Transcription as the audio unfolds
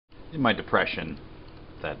in my depression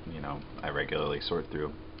that, I regularly sort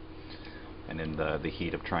through, and in the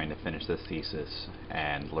heat of trying to finish this thesis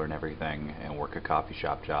and learn everything and work a coffee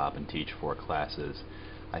shop job and teach 4 classes,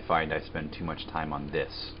 I find I spend too much time on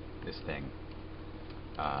this thing.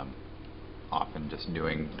 Often just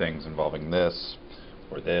doing things involving this,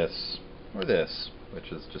 or this, or this,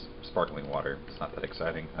 which is just sparkling water. It's not that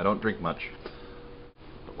exciting. I don't drink much.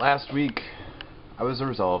 But last week, I was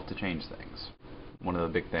resolved to change things. One of the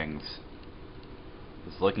big things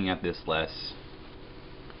is looking at this less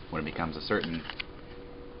when it becomes a certain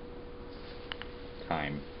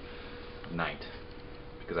time, night,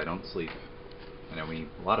 because I don't sleep. I know a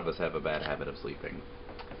lot of us have a bad habit of sleeping,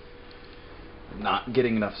 not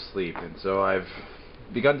getting enough sleep, and so I've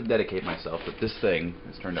begun to dedicate myself that this thing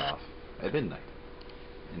is turned off at midnight,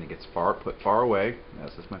 and it gets put far away.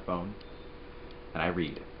 That's just my phone, and I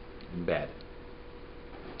read in bed.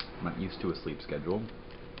 I'm not used to a sleep schedule.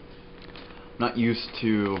 I'm not used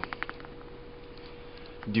to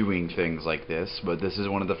doing things like this, but this is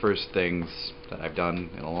one of the first things that I've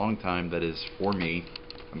done in a long time that is for me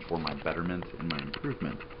and for my betterment and my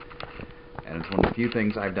improvement. And it's one of the few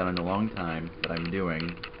things I've done in a long time that I'm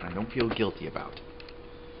doing and I don't feel guilty about.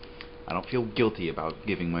 I don't feel guilty about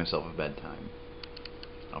giving myself a bedtime.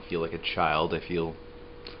 I don't feel like a child.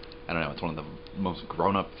 I don't know, it's one of the most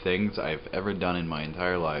grown-up things I've ever done in my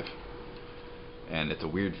entire life. And it's a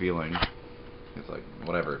weird feeling. It's like,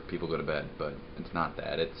 whatever, people go to bed, but it's not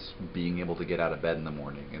that. It's being able to get out of bed in the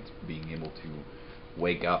morning. It's being able to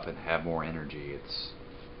wake up and have more energy. It's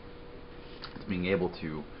being able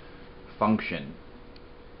to function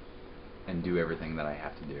and do everything that I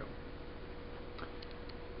have to do.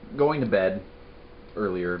 Going to bed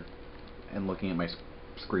earlier and looking at my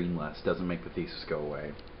screen less doesn't make the thesis go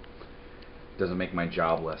away. It doesn't make my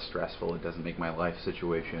job less stressful. It doesn't make my life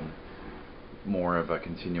situation more of a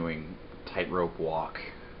continuing tightrope walk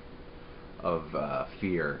of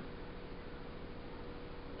fear.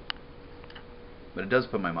 But it does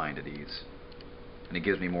put my mind at ease, and it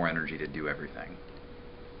gives me more energy to do everything.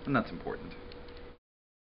 And that's important.